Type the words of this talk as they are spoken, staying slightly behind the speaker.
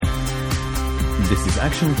This is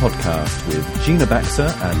Action Podcast with Gina Baxter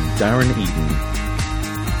and Darren Eden.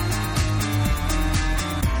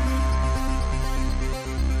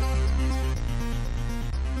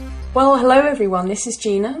 Well, hello everyone, this is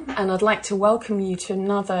Gina, and I'd like to welcome you to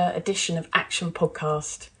another edition of Action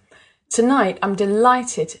Podcast. Tonight, I'm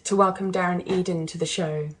delighted to welcome Darren Eden to the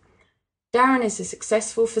show. Darren is a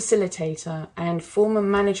successful facilitator and former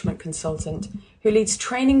management consultant who leads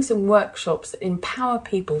trainings and workshops that empower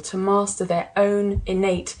people to master their own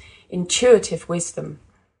innate, intuitive wisdom.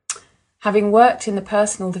 Having worked in the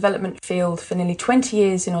personal development field for nearly 20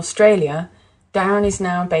 years in Australia, Darren is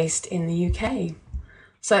now based in the UK.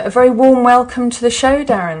 So a very warm welcome to the show,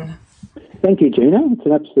 Darren. Thank you, Gina. It's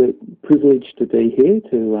an absolute privilege to be here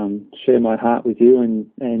to share my heart with you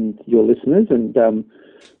and your listeners, and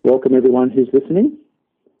welcome everyone who's listening.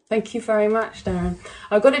 Thank you very much, Darren.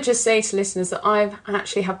 I've got to just say to listeners that I've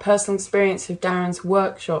actually had personal experience of Darren's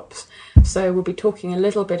workshops, so we'll be talking a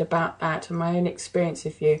little bit about that and my own experience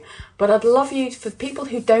with you. But I'd love you, for people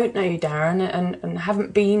who don't know you, Darren, and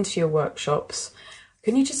haven't been to your workshops,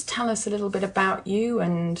 can you just tell us a little bit about you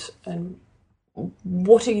and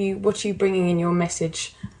what are you bringing in your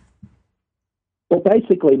message? Well,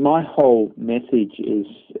 basically, my whole message is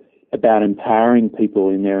about empowering people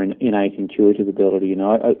in their innate intuitive ability. You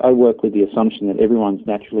know, I work with the assumption that everyone's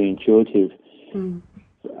naturally intuitive,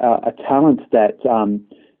 a talent that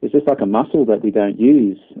is just like a muscle that we don't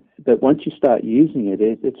use. But once you start using it,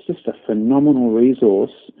 it's just a phenomenal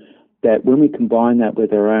resource that, when we combine that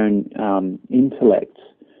with our own intellect,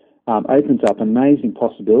 opens up amazing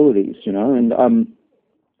possibilities, you know. And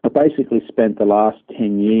I basically spent the last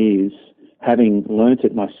 10 years having learnt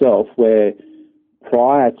it myself, where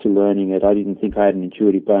prior to learning it, I didn't think I had an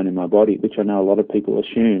intuitive bone in my body, which I know a lot of people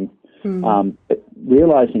assume. But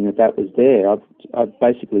realising that was there, I've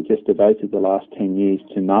basically just devoted the last 10 years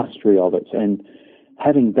to mastery of it. And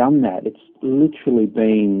having done that, it's literally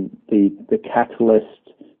been the catalyst,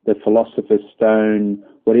 the philosopher's stone,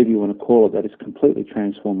 whatever you want to call it, that has completely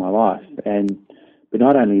transformed my life. But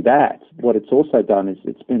not only that, what it's also done is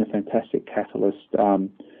it's been a fantastic catalyst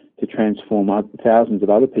to transform thousands of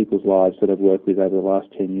other people's lives that I've worked with over the last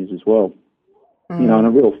 10 years as well. You know, on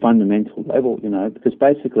a real fundamental level, you know, because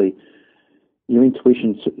basically your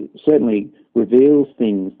intuition certainly reveals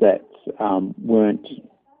things that weren't,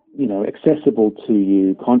 you know, accessible to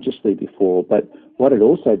you consciously before. But what it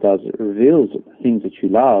also does, it reveals things that you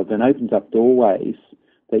love and opens up doorways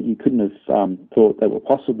that you couldn't have thought that were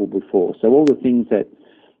possible before. So all the things that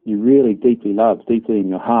you really deeply love, deeply in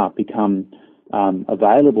your heart, become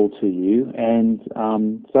available to you, and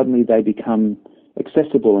suddenly they become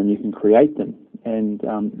accessible and you can create them. And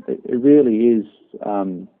it really is,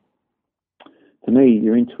 to me,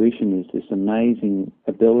 your intuition is this amazing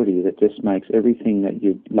ability that just makes everything that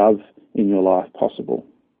you love in your life possible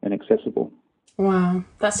and accessible. Wow,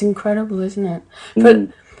 that's incredible, isn't it?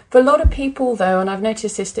 For a lot of people, though, and I've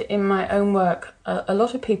noticed this in my own work, a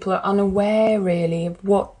lot of people are unaware, really, of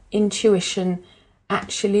what intuition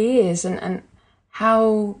actually is, and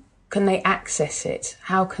how can they access it?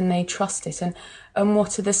 How can they trust it? And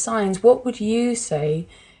what are the signs? What would you say,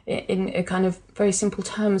 in a kind of very simple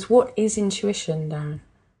terms, what is intuition, Darren?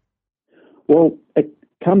 Well, it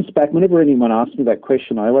comes back, whenever anyone asks me that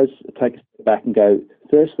question, I always take a step back and go,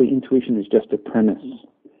 firstly, intuition is just a premise.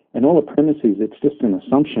 And all the premises, it's just an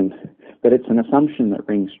assumption, but it's an assumption that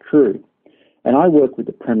rings true. And I work with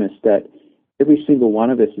the premise that every single one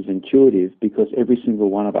of us is intuitive because every single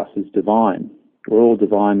one of us is divine. We're all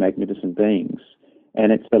divine, magnificent beings.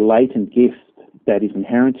 And it's a latent gift that is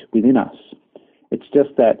inherent within us. It's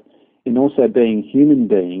just that in also being human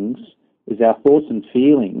beings, is our thoughts and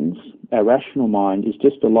feelings, our rational mind is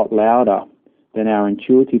just a lot louder than our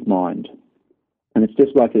intuitive mind. And it's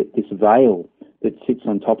just like this veil that sits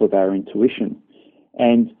on top of our intuition.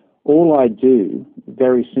 And all I do,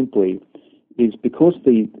 very simply, is because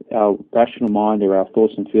our rational mind or our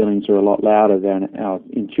thoughts and feelings are a lot louder than our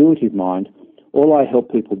intuitive mind, all I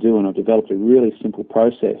help people do, and I've developed a really simple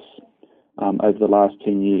process over the last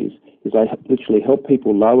 10 years, is I literally help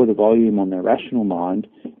people lower the volume on their rational mind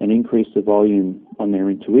and increase the volume on their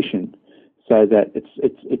intuition, so that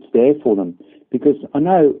it's there for them. Because I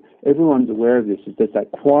know everyone's aware of this, is there's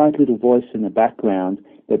that quiet little voice in the background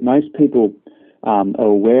that most people are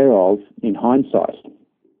aware of in hindsight.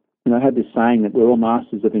 And I have this saying that we're all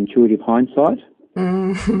masters of intuitive hindsight.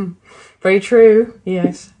 Very true,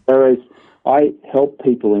 yes. Whereas I help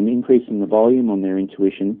people in increasing the volume on their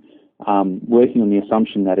intuition, working on the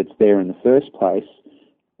assumption that it's there in the first place.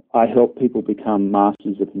 I help people become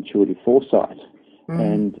masters of intuitive foresight.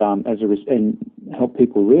 And and help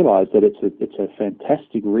people realise that it's a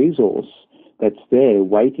fantastic resource that's there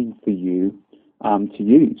waiting for you to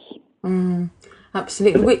use.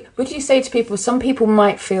 Absolutely. Would you say to people, some people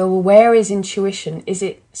might feel, well, where is intuition? Is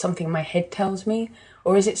it something my head tells me,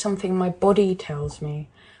 or is it something my body tells me,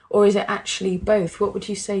 or is it actually both? What would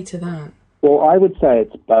you say to that? Well, I would say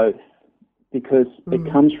it's both, because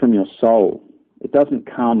it comes from your soul. It doesn't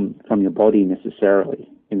come from your body necessarily.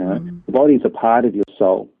 The body is a part of your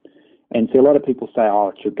soul. And so a lot of people say, oh,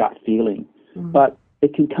 it's your gut feeling. But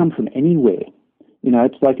it can come from anywhere.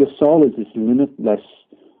 It's like your soul is this limitless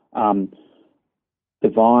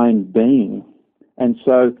divine being. And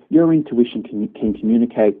so your intuition can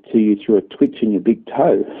communicate to you through a twitch in your big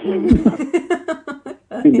toe.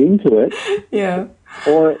 Tuned into it. Yeah.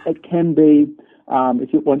 Or it can be,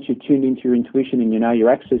 once you're tuned into your intuition and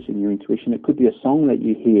you're accessing your intuition, it could be a song that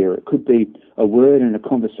you hear. It could be a word in a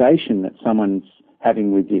conversation that someone's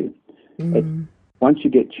having with you. Once you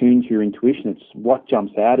get tuned to your intuition, it's what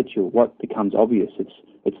jumps out at you, what becomes obvious.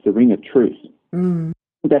 It's the ring of truth.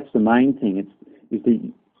 That's the main thing.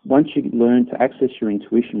 Once you learn to access your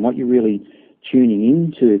intuition, what you're really tuning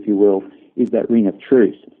into, if you will, is that ring of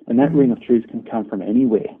truth. And that ring of truth can come from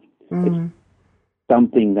anywhere. It's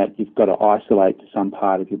something that you've got to isolate to some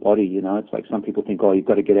part of your body. It's like some people think, oh, you've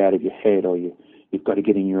got to get out of your head, or you've got to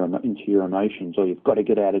get into your emotions, or you've got to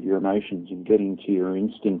get out of your emotions and get into your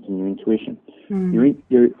instinct and your intuition.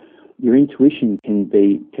 Your intuition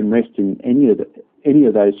can rest in any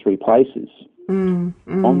of those three places. On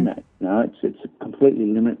that, it's a completely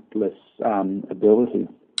limitless ability.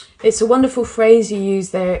 It's a wonderful phrase you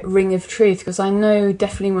use there, ring of truth, because I know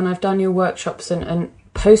definitely when I've done your workshops and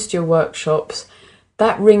post your workshops,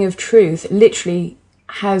 that ring of truth literally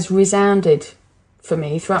has resounded for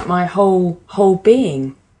me throughout my whole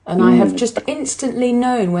being. And I have just instantly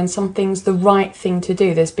known when something's the right thing to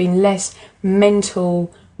do. There's been less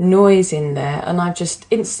mental noise in there, and I've just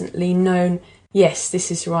instantly known, yes,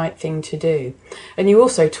 this is the right thing to do. And you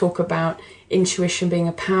also talk about intuition being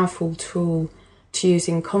a powerful tool to use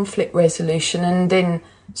in conflict resolution and in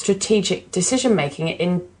strategic decision making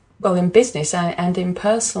in business and in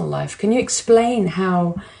personal life. Can you explain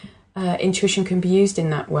how intuition can be used in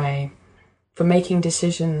that way for making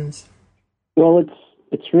decisions? Well,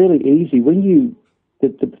 it's really easy.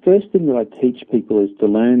 The first thing that I teach people is to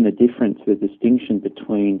learn the difference, the distinction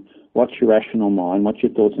between what's your rational mind, what's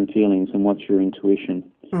your thoughts and feelings, and what's your intuition.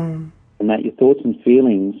 And that your thoughts and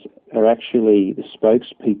feelings are actually the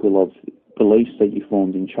spokespeople of beliefs that you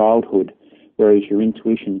formed in childhood, whereas your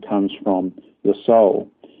intuition comes from your soul.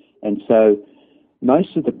 And so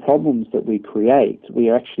most of the problems that we create, we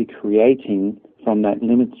are actually creating from that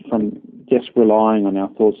limit, from just relying on our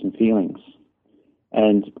thoughts and feelings.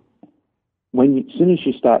 And as soon as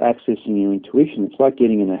you start accessing your intuition, it's like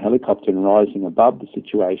getting in a helicopter and rising above the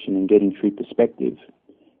situation and getting true perspective.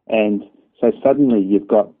 And so suddenly you've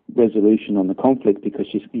got resolution on the conflict because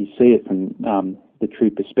you see it from the true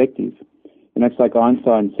perspective. And that's like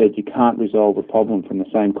Einstein said, you can't resolve a problem from the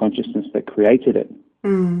same consciousness that created it.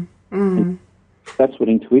 And that's what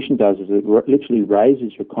intuition does, is it literally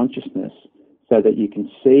raises your consciousness so that you can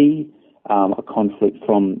see a conflict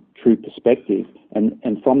from true perspective,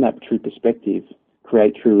 and from that true perspective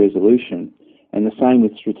create true resolution. And the same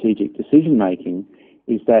with strategic decision making,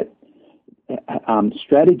 is that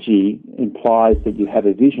strategy implies that you have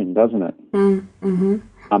a vision, doesn't it?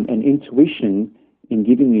 And intuition, in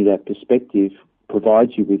giving you that perspective,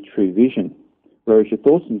 provides you with true vision. Whereas your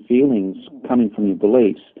thoughts and feelings coming from your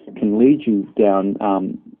beliefs can lead you down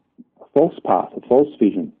a false path, a false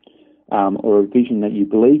vision, or a vision that you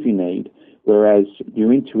believe you need, whereas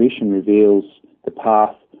your intuition reveals the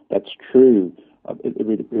path that's true.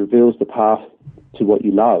 It reveals the path to what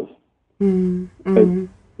you love. So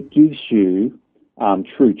it gives you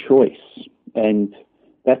true choice. And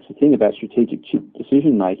that's the thing about strategic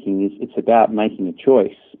decision making, is it's about making a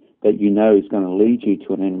choice that you know is going to lead you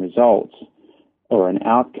to an end result or an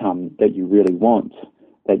outcome that you really want,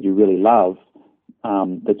 that you really love,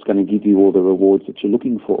 that's going to give you all the rewards that you're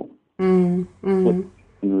looking for.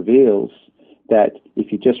 It reveals that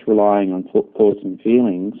if you're just relying on thoughts and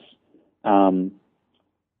feelings,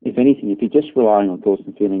 if anything, if you're just relying on thoughts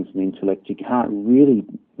and feelings and intellect, you can't really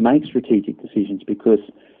make strategic decisions because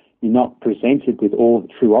you're not presented with all the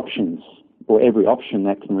true options, or every option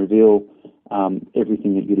that can reveal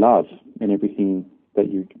everything that you love and everything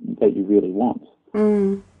that you really want.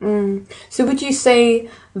 So would you say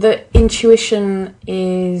that intuition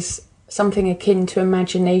is something akin to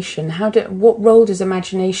imagination? What role does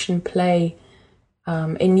imagination play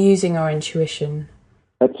in using our intuition?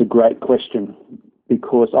 That's a great question,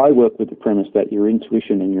 because I work with the premise that your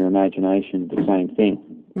intuition and your imagination are the same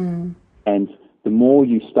thing. And the more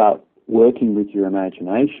you start working with your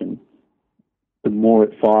imagination, the more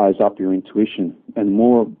it fires up your intuition. And the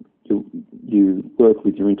more you work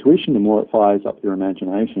with your intuition, the more it fires up your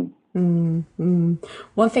imagination.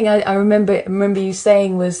 One thing I remember you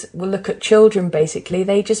saying was, well, look at children, basically.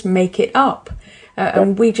 They just make it up.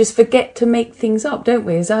 And we just forget to make things up, don't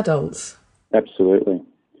we, as adults? Absolutely.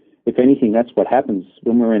 If anything, that's what happens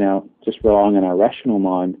when we're just relying on our rational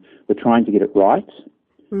mind. We're trying to get it right.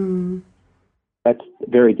 That's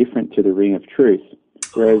very different to the ring of truth.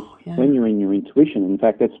 Whereas when you're in your intuition, in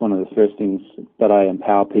fact, that's one of the first things that I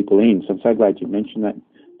empower people in. So I'm so glad you mentioned that,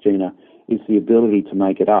 Gina, is the ability to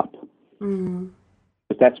make it up.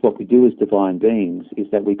 But that's what we do as divine beings, is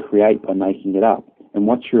that we create by making it up. And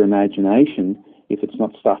what's your imagination if it's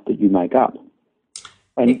not stuff that you make up?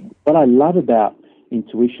 And what I love about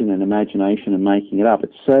intuition and imagination and making it up,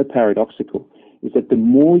 it's so paradoxical, is that the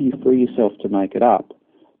more you free yourself to make it up,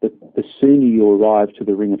 the sooner you arrive to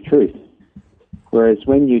the ring of truth. Whereas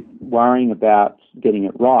when you're worrying about getting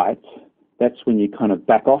it right, that's when you kind of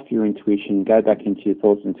back off your intuition, go back into your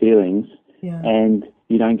thoughts and feelings, and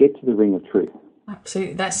you don't get to the ring of truth.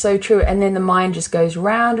 Absolutely, that's so true. And then the mind just goes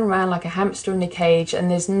round and round like a hamster in a cage, and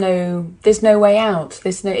there's no way out.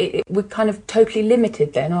 We're kind of totally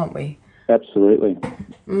limited then, aren't we? Absolutely.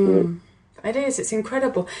 It is. It's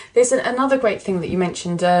incredible. There's another great thing that you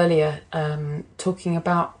mentioned earlier, talking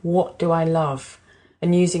about what do I love,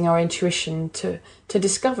 and using our intuition to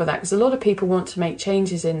discover that. Because a lot of people want to make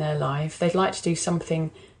changes in their life. They'd like to do something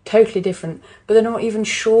totally different, but they're not even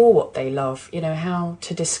sure what they love, how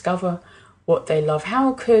to discover what they love.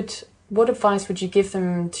 What advice would you give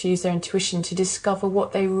them to use their intuition to discover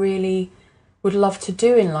what they really would love to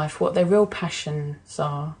do in life, what their real passions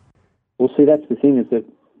are? Well, see, that's the thing, is that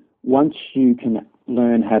once you can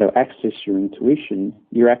learn how to access your intuition,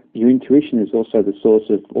 your intuition is also the source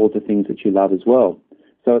of all the things that you love as well.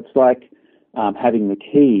 So it's like having the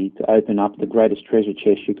key to open up the greatest treasure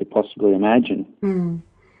chest you could possibly imagine.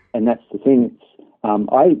 And that's the thing.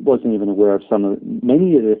 I wasn't even aware of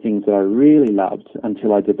many of the things that I really loved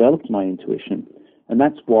until I developed my intuition. And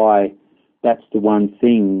that's why that's the one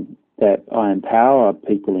thing that I empower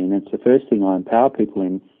people in. It's the first thing I empower people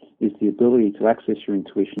in, is the ability to access your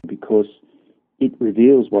intuition, because it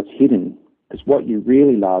reveals what's hidden. Because what you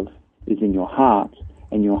really love is in your heart,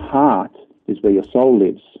 and your heart is where your soul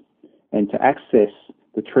lives. And to access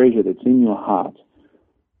the treasure that's in your heart,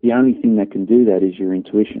 the only thing that can do that is your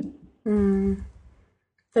intuition.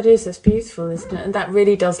 That's beautiful, isn't it? And that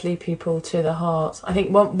really does lead people to the heart. I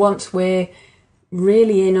think once we're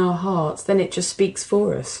really in our hearts, then it just speaks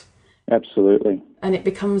for us. Absolutely. And it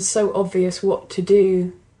becomes so obvious what to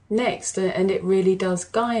do next, and it really does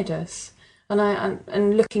guide us.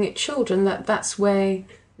 And looking at children, that's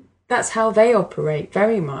how they operate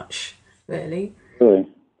very much, really. Really.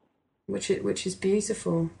 Which is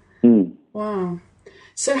beautiful. Wow.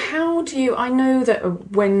 So how do you? I know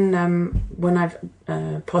that when I've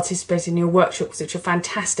participated in your workshops, which are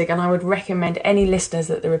fantastic, and I would recommend any listeners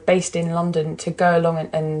that are based in London to go along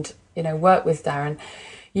and work with Darren.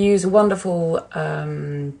 You use wonderful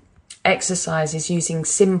exercises using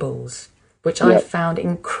symbols, which I've found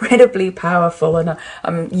incredibly powerful, and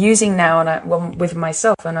I'm using now with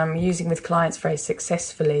myself, and I'm using with clients very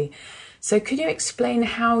successfully. So could you explain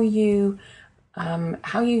how you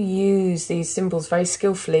use these symbols very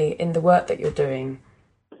skillfully in the work that you're doing?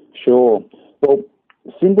 Sure. Well,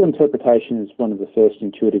 symbol interpretation is one of the first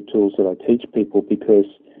intuitive tools that I teach people, because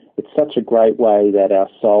it's such a great way that our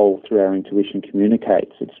soul, through our intuition,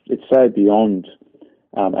 communicates. It's so beyond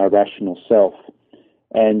our rational self.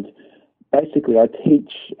 And basically, I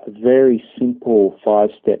teach a very simple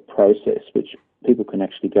 5-step process, which people can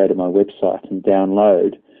actually go to my website and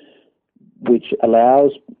download, which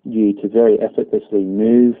allows you to very effortlessly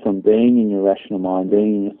move from being in your rational mind,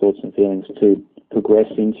 being in your thoughts and feelings, to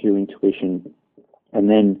progress into your intuition and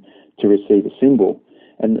then to receive a symbol.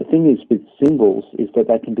 And the thing is with symbols is that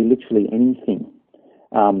they can be literally anything.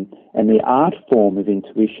 And the art form of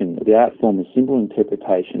intuition, the art form of symbol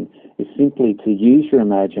interpretation, is simply to use your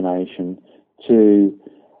imagination to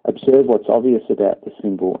observe what's obvious about the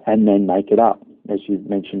symbol and then make it up, as you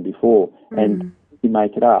mentioned before. And you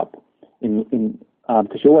make it up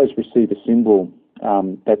because you always receive a symbol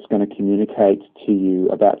that's going to communicate to you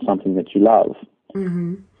about something that you love.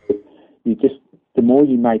 The more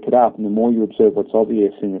you make it up and the more you observe what's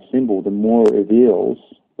obvious in the symbol, the more it reveals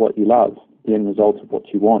what you love, the end result of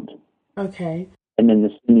what you want. Okay. And then the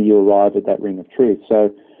sooner you arrive at that ring of truth.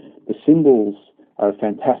 So the symbols are a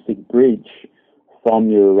fantastic bridge from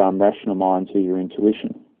your rational mind to your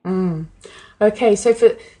intuition. Okay, so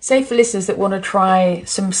for listeners that want to try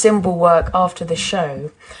some symbol work after the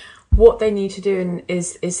show, what they need to do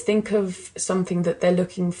is think of something that they're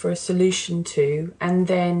looking for a solution to, and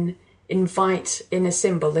then invite in a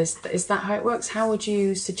symbol. Is that how it works? How would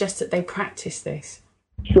you suggest that they practice this?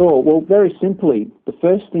 Sure. Well, very simply, the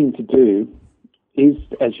first thing to do is,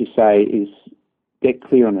 as you say, is get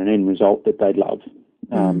clear on an end result that they'd love,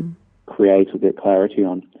 create or get clarity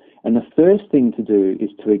on. And the first thing to do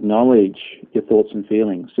is to acknowledge your thoughts and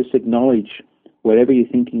feelings. Just acknowledge whatever you're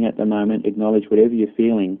thinking at the moment, acknowledge whatever you're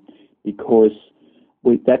feeling, because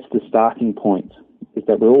that's the starting point, is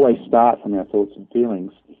that we always start from our thoughts and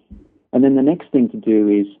feelings. And then the next thing to do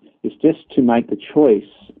is just to make the choice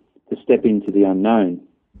to step into the unknown.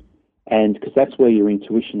 And because that's where your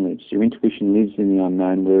intuition lives. Your intuition lives in the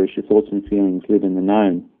unknown, whereas your thoughts and feelings live in the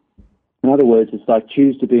known. In other words, it's like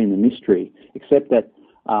choose to be in the mystery, except that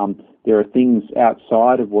there are things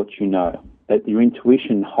outside of what you know, that your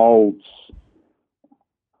intuition holds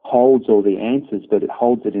all the answers, but it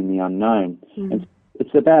holds it in the unknown. And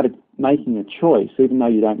it's about making a choice, even though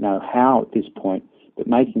you don't know how at this point, but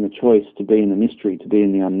making the choice to be in the mystery, to be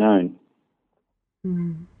in the unknown.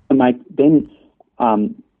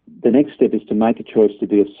 The next step is to make a choice to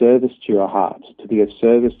be of service to your heart, to be of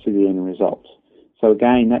service to the end result. So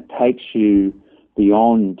again, that takes you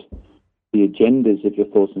beyond the agendas of your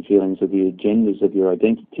thoughts and feelings, or the agendas of your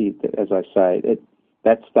identity, as I say.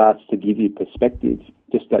 That starts to give you perspective,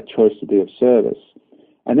 just that choice to be of service.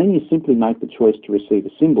 And then you simply make the choice to receive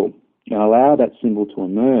a symbol and allow that symbol to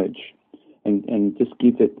emerge, and just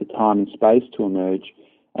give it the time and space to emerge.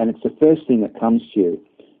 And it's the first thing that comes to you.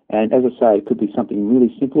 And as I say, it could be something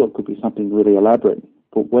really simple, it could be something really elaborate.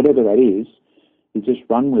 But whatever that is, you just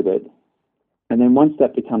run with it. And then once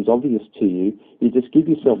that becomes obvious to you, you just give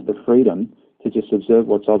yourself the freedom to just observe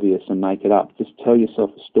what's obvious and make it up. Just tell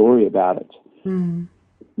yourself a story about it.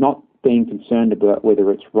 Not being concerned about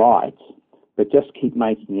whether it's right, but just keep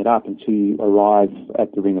making it up until you arrive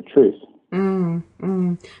at the ring of truth.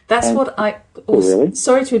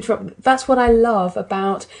 Sorry to interrupt. That's what I love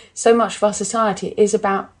about so much of our society is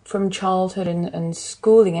about, from childhood and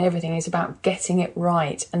schooling and everything, is about getting it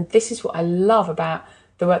right. And this is what I love about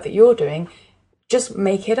the work that you're doing. Just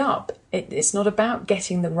make it up. It's not about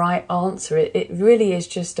getting the right answer. It really is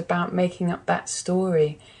just about making up that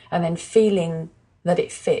story and then feeling that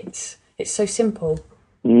it fits. It's so simple.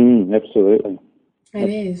 Absolutely. It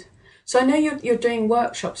is. So I know you're doing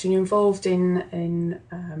workshops and you're involved in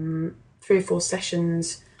 3 or 4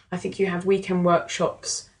 sessions. I think you have weekend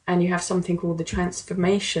workshops and you have something called the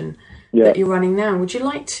Transformation that you're running now. Would you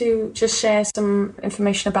like to just share some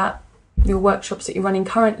information about your workshops that you're running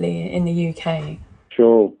currently in the UK?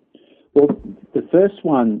 Sure. Well, the first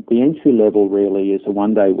one, the entry level really, is a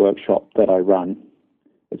one-day workshop that I run.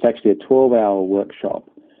 It's actually a 12-hour workshop,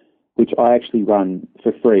 which I actually run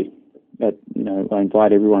for free. I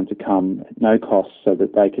invite everyone to come at no cost so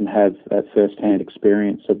that they can have a first-hand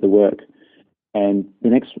experience of the work. And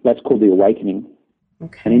that's called the Awakening.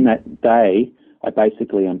 Okay. And in that day, I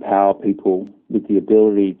basically empower people with the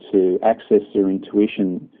ability to access their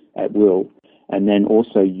intuition at will, and then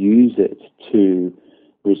also use it to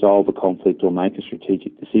resolve a conflict or make a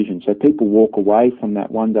strategic decision. So people walk away from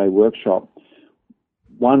that one-day workshop,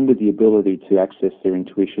 one, with the ability to access their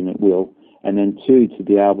intuition at will, and then 2, to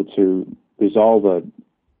be able to resolve a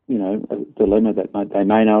dilemma that they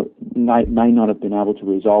may not have been able to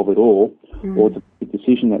resolve at all, or the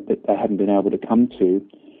decision that they haven't been able to come to,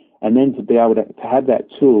 and then to be able to have that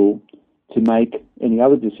tool to make any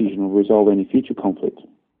other decision or resolve any future conflict.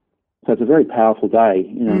 So it's a very powerful day,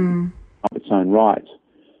 of its own right.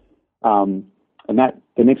 And that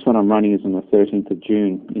the next one I'm running is on the 13th of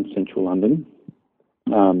June in central London.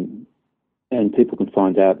 And people can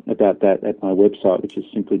find out about that at my website, which is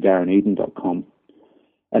simply darreneden.com.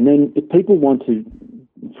 And then if people want to,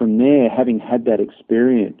 from there, having had that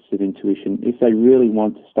experience of intuition, if they really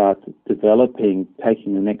want to start developing,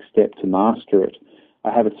 taking the next step to master it,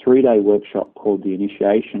 I have a 3-day workshop called The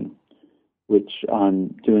Initiation, which I'm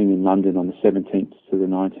doing in London on the 17th to the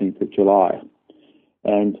 19th of July.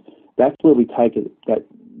 And that's where we take it that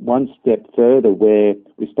one step further, where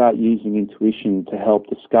we start using intuition to help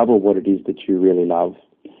discover what it is that you really love.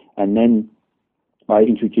 And then I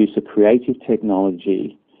introduce a creative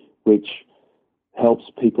technology which helps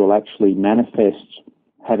people actually manifest,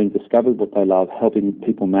 having discovered what they love, helping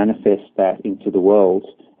people manifest that into the world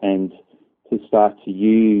and to start to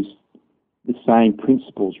use the same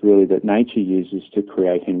principles really that nature uses to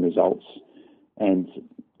create end results. And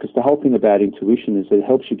because the whole thing about intuition is that it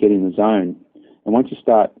helps you get in the zone. And once you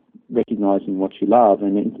start recognizing what you love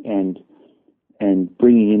and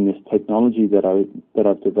bringing in this technology that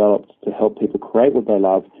I've developed to help people create what they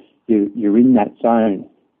love, you're in that zone.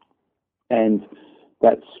 And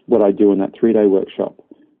that's what I do in that 3-day workshop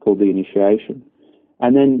called the initiation.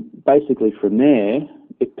 And then basically from there,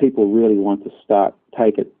 if people really want to start,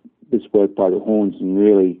 take this work by the horns and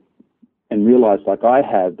realize, like I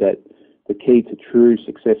have, that the key to true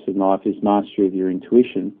success in life is mastery of your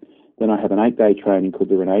intuition, then I have an 8-day training called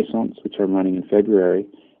the Renaissance, which I'm running in February.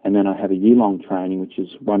 And then I have a year-long training, which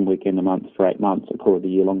is 1 weekend a month for 8 months. I call it the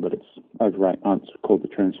year-long, but it's over 8 months, called the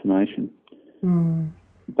Transformation.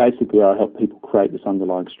 Basically, I help people create this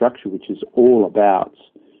underlying structure, which is all about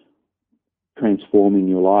transforming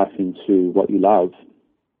your life into what you love,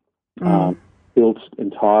 built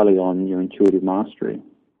entirely on your intuitive mastery.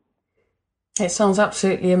 It sounds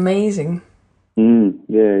absolutely amazing.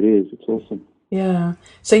 Yeah, it is. It's awesome. Yeah.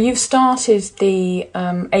 So you've started the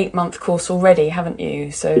 8-month course already, haven't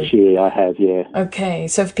you? So this year I have, yeah. Okay.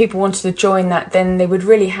 So if people wanted to join that, then they would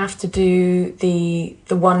really have to do the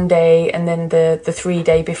 1 day and then the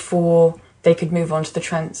 3-day before they could move on to the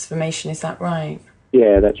transformation. Is that right?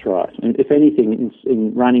 Yeah, that's right. And if anything,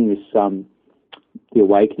 in running this the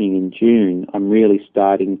Awakening in June, I'm really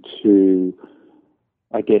starting to,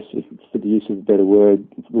 I guess, for the use of a better word,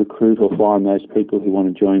 recruit or find those people who want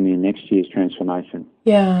to join me in next year's transformation.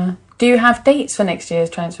 Yeah. Do you have dates for next year's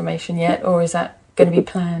transformation yet, or is that going to be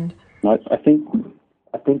planned? I think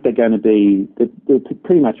they're going to be, they'll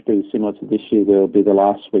pretty much be similar to this year. They'll be the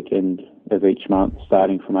last weekend of each month,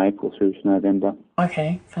 starting from April through to November.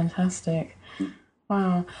 Okay, fantastic.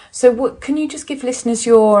 Wow. So can you just give listeners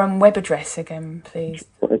your web address again, please?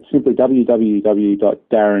 It's simply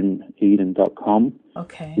www.darreneden.com.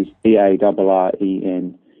 Okay. It's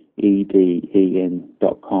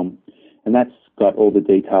DARRENEDEN.com. And that's got all the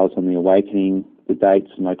details on the Awakening, the dates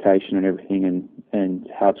and location and everything, and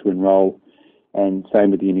how to enroll, and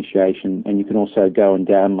same with the initiation. And you can also go and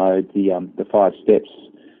download the 5 steps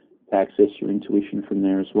to access your intuition from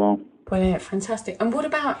there as well. Brilliant, fantastic. And what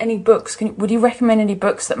about any books? Would you recommend any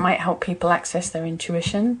books that might help people access their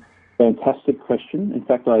intuition? Fantastic question. In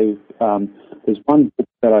fact, there's one book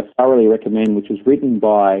that I thoroughly recommend, which was written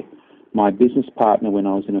by my business partner when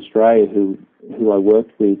I was in Australia, who I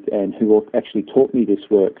worked with and who actually taught me this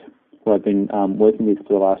work, who I've been working with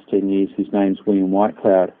for the last 10 years. His name's William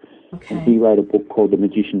Whitecloud. Okay. And he wrote a book called The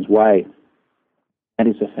Magician's Way. That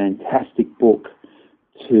is a fantastic book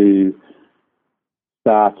to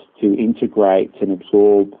start to integrate and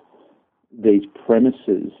absorb these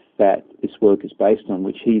premises that this work is based on,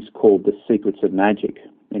 which he's called the secrets of magic.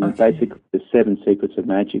 And basically the 7 secrets of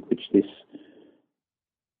magic, which this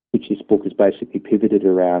book is basically pivoted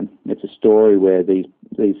around. It's a story where these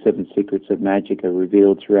 7 secrets of magic are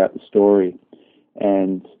revealed throughout the story.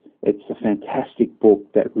 And it's a fantastic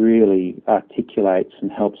book that really articulates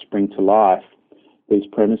and helps bring to life these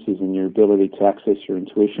premises and your ability to access your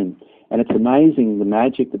intuition. And it's amazing the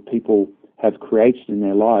magic that people have created in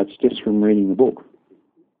their lives just from reading the book.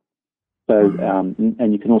 So,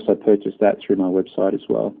 and you can also purchase that through my website as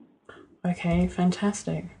well. Okay,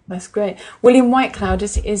 fantastic. That's great. William Whitecloud,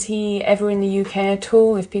 is he ever in the UK at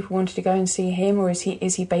all, if people wanted to go and see him, or is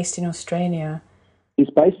he based in Australia? He's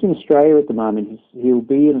based in Australia at the moment. He'll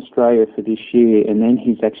be in Australia for this year, and then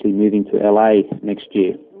he's actually moving to LA next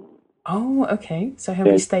year. Oh, okay. So he'll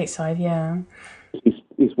be stateside, yeah.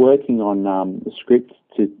 He's working on the script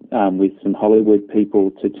with some Hollywood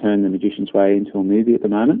people to turn The Magician's Way into a movie at the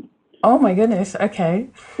moment. Oh my goodness, okay.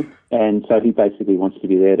 And so he basically wants to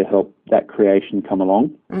be there to help that creation come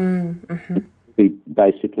along. Be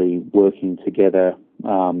basically working together,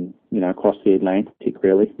 across the Atlantic,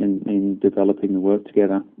 really, in developing the work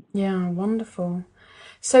together. Yeah, wonderful.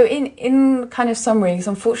 So in kind of summary, because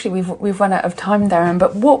unfortunately we've run out of time, Darren,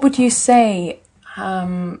 but what would you say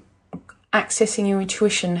accessing your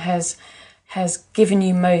intuition has given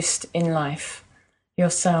you most in life,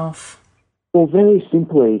 yourself? Well, very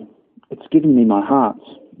simply, it's given me my heart.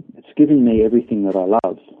 It's given me everything that I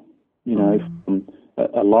love, from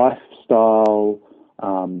a lifestyle,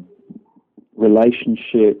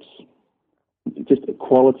 relationships, just a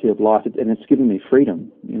quality of life, and it's given me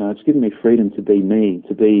freedom. It's given me freedom to be me,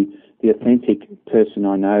 to be the authentic person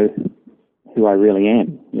I know who I really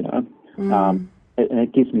am, and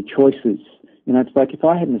it gives me choices. It's like if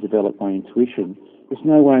I hadn't developed my intuition, there's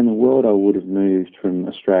no way in the world I would have moved from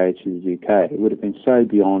Australia to the UK. It would have been so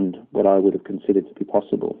beyond what I would have considered to be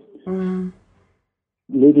possible.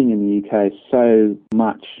 Living in the UK is so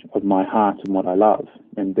much of my heart and what I love,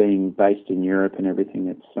 and being based in Europe and everything,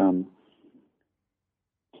 it's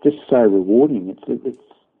just so rewarding. It's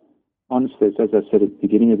honestly, as I said at the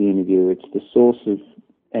beginning of the interview, it's the source of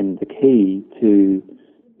and the key to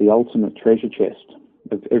the ultimate treasure chest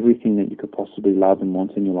of everything that you could possibly love and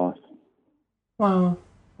want in your life. Wow,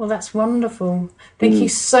 Well, that's wonderful. Thank you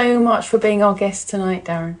so much for being our guest tonight,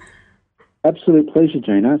 Darren. Absolute pleasure,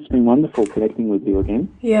 Gina. It's been wonderful connecting with you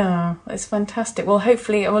again. Yeah, it's fantastic. Well,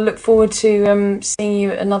 hopefully I will look forward to seeing you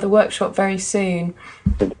at another workshop very soon.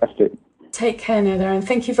 Fantastic. Take care now, Darren.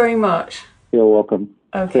 Thank you very much. You're welcome.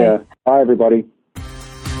 Okay. Yeah. Bye, everybody.